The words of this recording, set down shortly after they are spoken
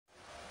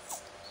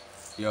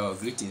Your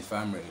greetings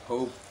family,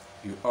 hope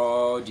you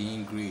all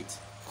doing great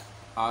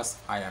as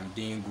I am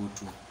doing good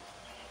too.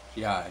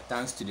 Yeah,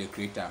 thanks to the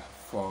creator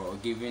for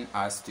giving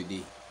us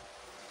today.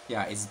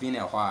 Yeah, it's been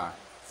a while,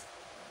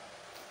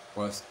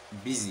 was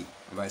busy,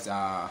 but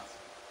I'll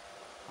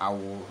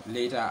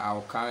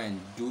come and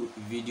do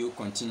video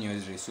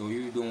continuously, so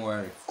you don't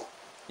worry.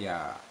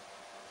 Yeah,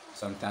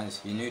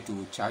 sometimes you need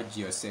to charge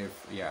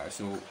yourself. Yeah,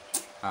 so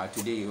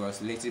today it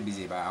was a little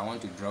busy, but I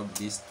want to drop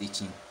this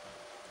teaching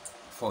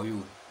for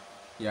you.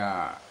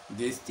 Yeah,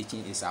 this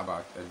teaching is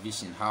about a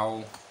vision,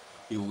 how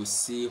you will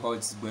see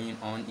what's going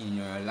on in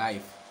your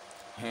life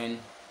when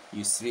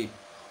you sleep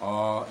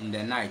or in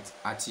the night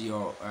at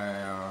your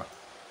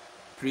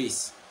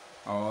place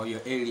or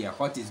your area,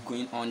 what is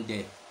going on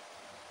there.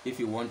 If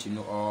you want to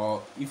know,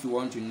 or if you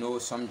want to know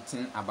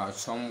something about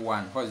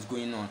someone, what is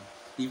going on,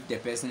 if the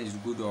person is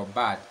good or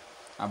bad,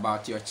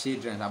 about your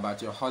children,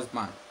 about your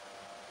husband,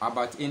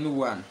 about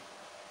anyone,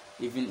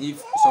 even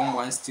if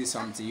someone steals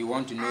something, you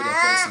want to know the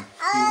person,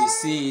 you will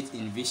see it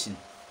in vision.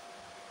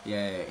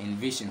 Yeah, in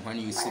vision when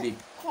you sleep.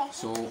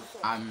 So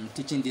I'm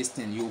teaching this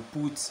thing. You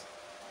put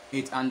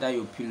it under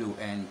your pillow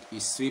and you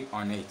sleep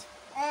on it,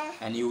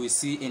 and you will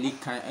see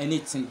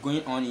anything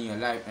going on in your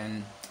life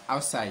and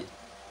outside.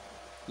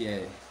 Yeah,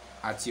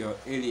 at your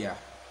area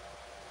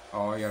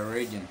or your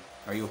region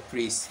or your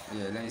place.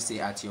 Yeah, let me say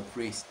at your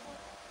place.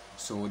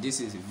 So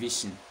this is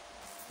vision,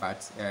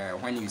 but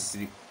when you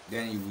sleep,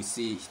 then you will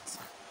see it.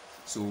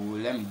 So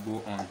let me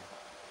go on.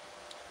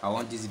 I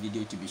want this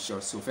video to be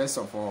short. So first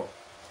of all,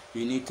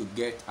 you need to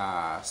get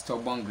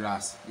stubborn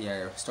grass.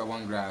 Yeah,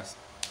 stubborn grass.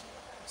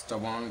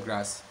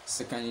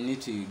 Second, you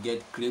need to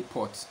get clay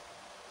pot.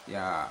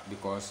 Yeah,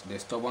 because the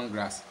stubborn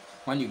grass,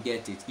 when you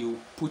get it, you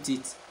put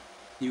it,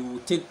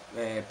 you take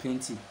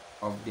plenty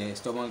of the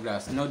stubborn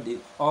grass, not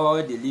all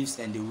the leaves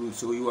and the roots.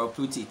 So you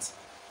uproot it,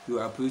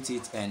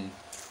 and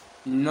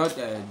not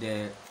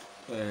the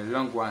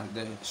long ones,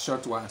 the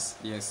short ones.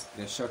 Yes,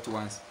 the short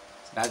ones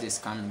that is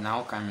coming.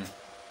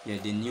 Yeah,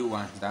 the new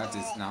one that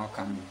is now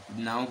coming,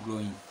 now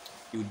growing.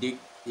 You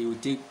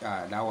take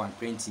that one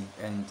 20,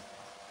 and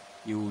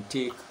you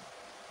take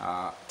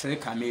 3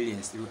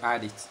 chameleons. You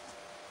add it,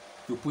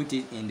 you put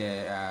it in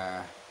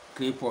the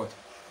clay pot,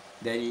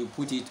 then you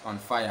put it on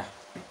fire.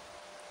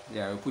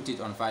 Yeah, you put it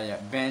on fire,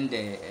 burn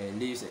the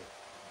leaves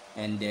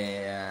and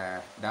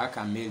that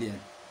chameleon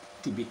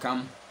to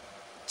become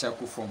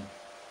charcoal form.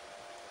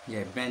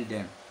 Yeah, burn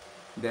them.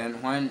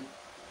 Then when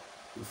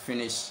you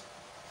finish,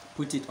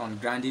 put it on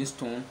grinding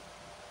stone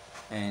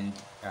and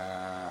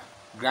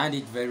grind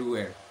it very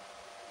well.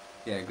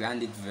 Yeah,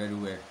 grind it very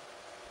well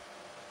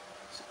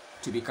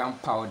to become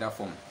powder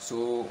form.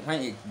 So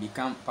when it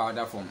become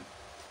powder form,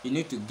 you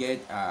need to get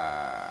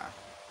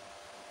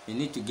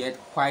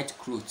white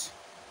cloth.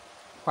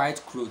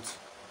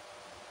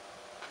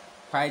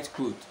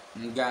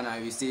 In Ghana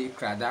we say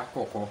krada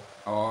koko,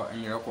 or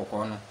nyero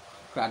koko no,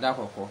 krada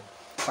koko,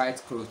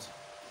 white cloth.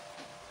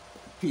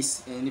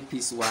 Any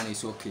piece one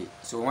is okay.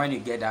 So when you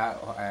get that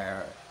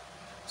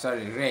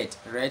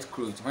red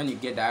cloth, when you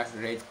get that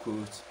red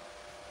cloth,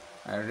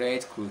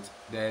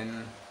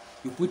 then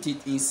you put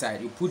it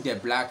inside. You put the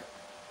black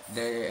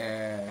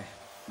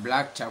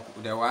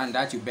charcoal, the one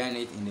that you burn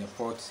it in the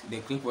pot,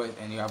 the clay pot,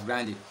 and you have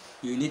ground it.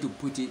 You need to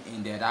put it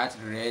in that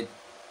red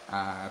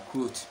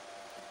cloth.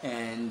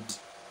 And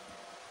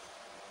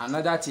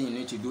another thing you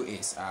need to do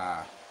is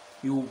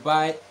you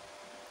buy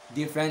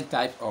different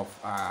type of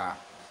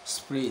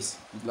sprays,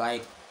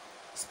 like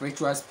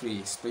spiritual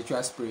spray,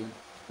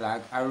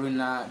 like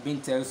Aruna,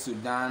 Bintel,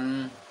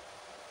 Sudan,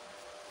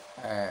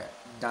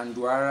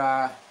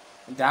 Dandwara,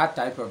 that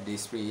type of the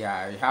spray.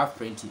 Yeah, you have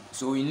plenty.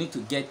 So you need to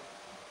get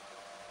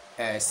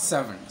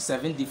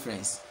seven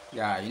difference.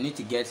 Yeah, you need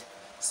to get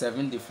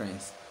 7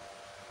 difference.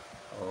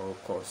 Oh,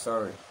 call,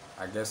 sorry,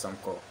 I guess some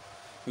call.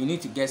 You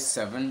need to get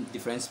 7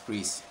 different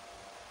sprays,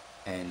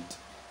 and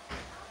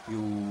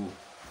you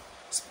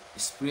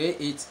spray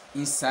it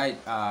inside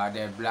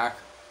the black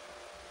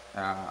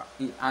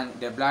and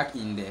the black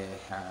in the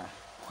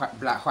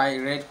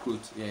red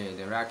cloth. Yeah,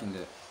 the rack in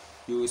the,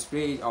 you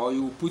spray it, or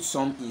you put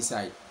some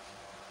inside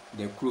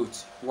the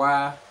cloth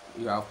while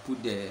you have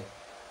put the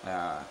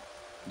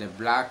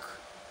black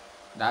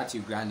that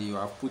you grind. You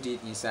have put it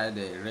inside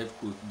the red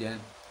cloth, then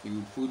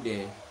you put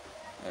the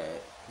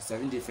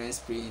 7 different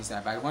spray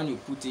inside. But when you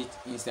put it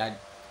inside,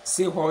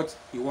 say what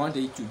you want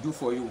it to do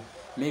for you.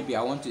 Maybe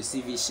I want to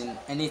see vision,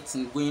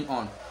 anything going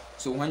on.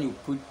 So when you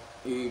put,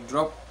 you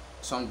drop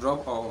some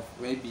drop of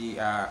maybe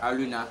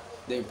aluna,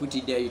 then you put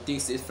it there. You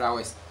take 6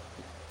 flowers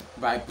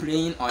by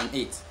praying on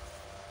it.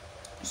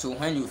 So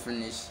when you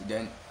finish,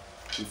 then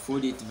you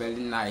fold it very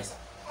nice,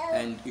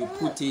 and you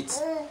put it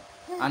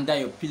under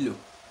your pillow.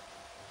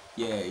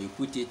 Yeah, you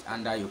put it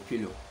under your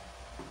pillow,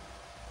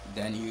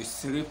 then you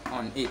sleep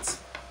on it.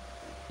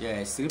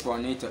 Yeah, sleep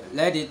on it,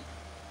 let it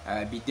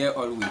be there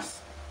always.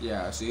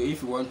 Yeah, so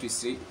if you want to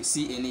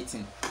see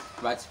anything,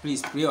 but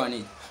please pray on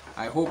it.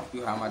 I hope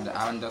you have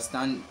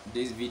understand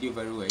this video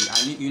very well.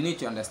 You need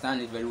to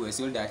understand it very well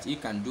so that you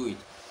can do it.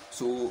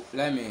 So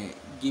let me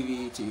give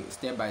it to you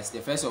step by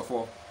step. First of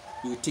all,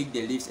 you take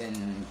the leaves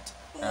and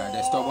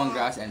the stubborn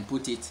grass and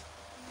put it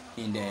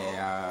in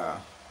the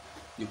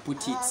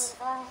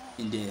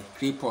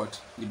clay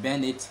pot. You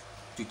bend it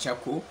to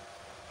charcoal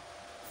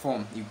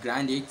form. You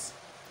grind it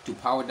to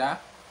powder.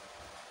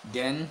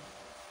 Then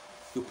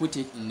you put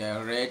it in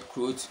the red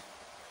cloth.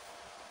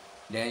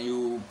 Then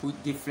you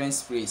put different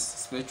sprays,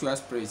 spiritual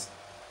sprays,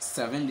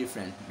 7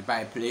 different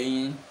by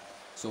playing.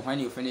 So when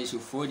you finish, you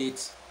fold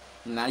it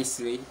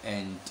nicely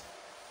and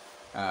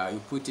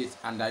you put it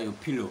under your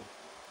pillow.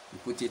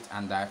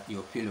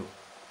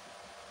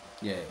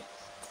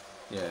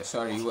 Yeah,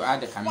 sorry, you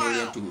add the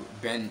chameleon to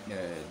bend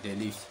the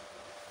leaves,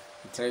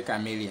 3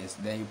 chameleons.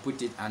 Then you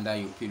put it under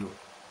your pillow.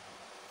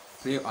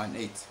 Pray on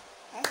it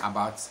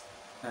about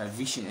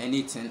vision,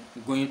 anything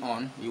going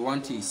on you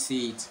want to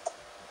see it.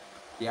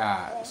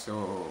 Yeah,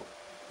 so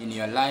in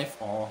your life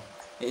or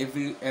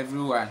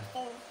everyone.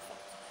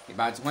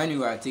 But when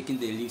you are taking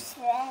the leaves,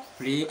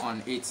 pray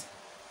on it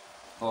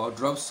or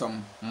drop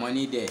some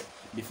money there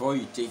before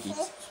you take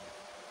it,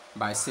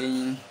 by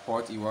saying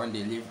what you want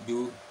the leaf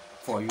do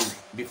for you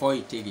before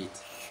you take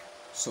it.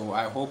 So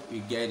I hope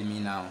you get me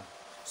now.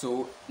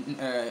 So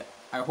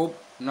I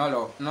hope not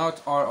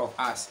all of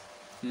us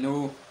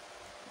know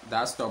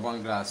that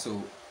stubborn grass.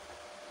 So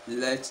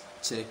let's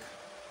check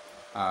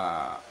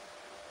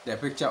the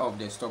picture of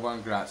the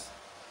stubborn grass.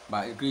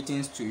 But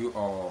greetings to you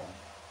all,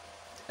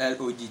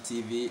 LOG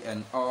TV,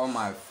 and all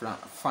my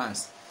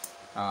fans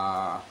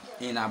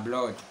in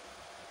abroad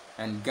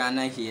and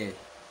Ghana here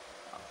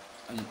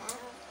and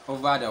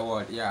over the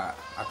world. Yeah,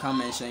 I can't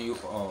mention you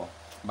all,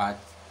 but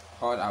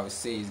all I will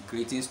say is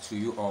greetings to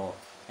you all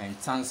and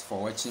thanks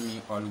for watching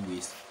me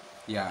always.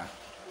 Yeah,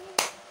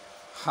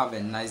 have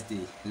a nice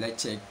day.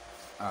 Let's check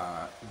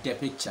the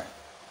picture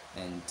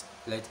and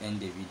let's end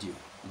the video.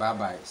 Bye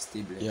bye,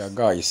 stay blessed. Yeah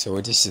guys, so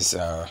this is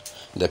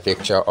the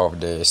picture of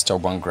the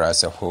stubborn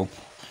grass. I hope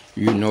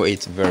you know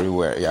it very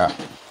well. Yeah,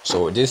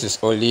 so this is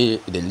only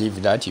the leaf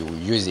that you will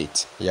use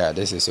it. Yeah,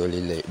 this is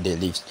only the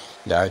leaves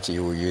that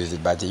you will use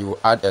it, but you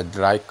add a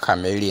dry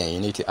chameleon. You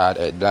need to add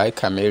a dry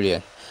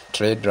chameleon,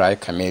 3 dry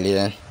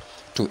chameleon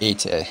to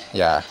it.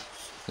 Yeah,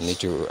 you need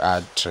to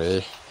add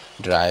 3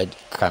 dried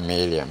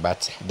chameleon,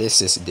 but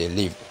this is the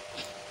leaf.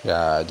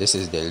 Yeah, this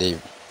is the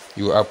leaf.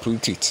 You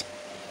uproot it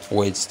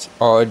with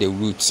all the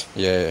roots.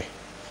 Yeah,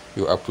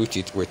 you uproot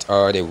it with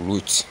all the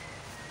roots.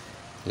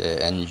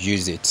 Yeah, and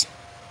use it.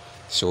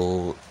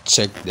 So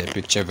check the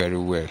picture very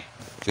well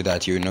so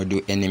that you will not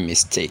do any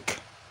mistake.